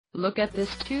Look at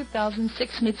this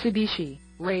 2006 Mitsubishi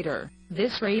Raider.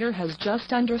 This Raider has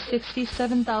just under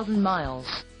 67,000 miles.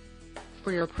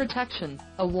 For your protection,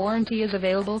 a warranty is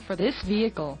available for this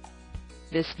vehicle.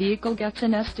 This vehicle gets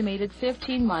an estimated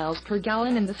 15 miles per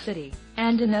gallon in the city,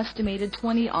 and an estimated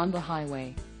 20 on the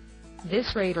highway.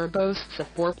 This Raider boasts a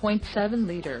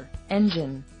 4.7-liter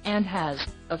engine, and has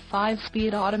a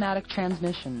 5-speed automatic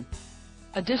transmission.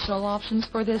 Additional options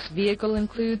for this vehicle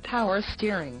include power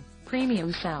steering,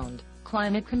 premium sound,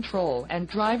 climate control and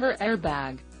driver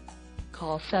airbag.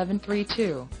 Call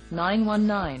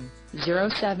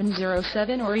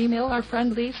 732-919-0707 or email our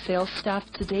friendly sales staff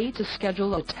today to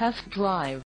schedule a test drive.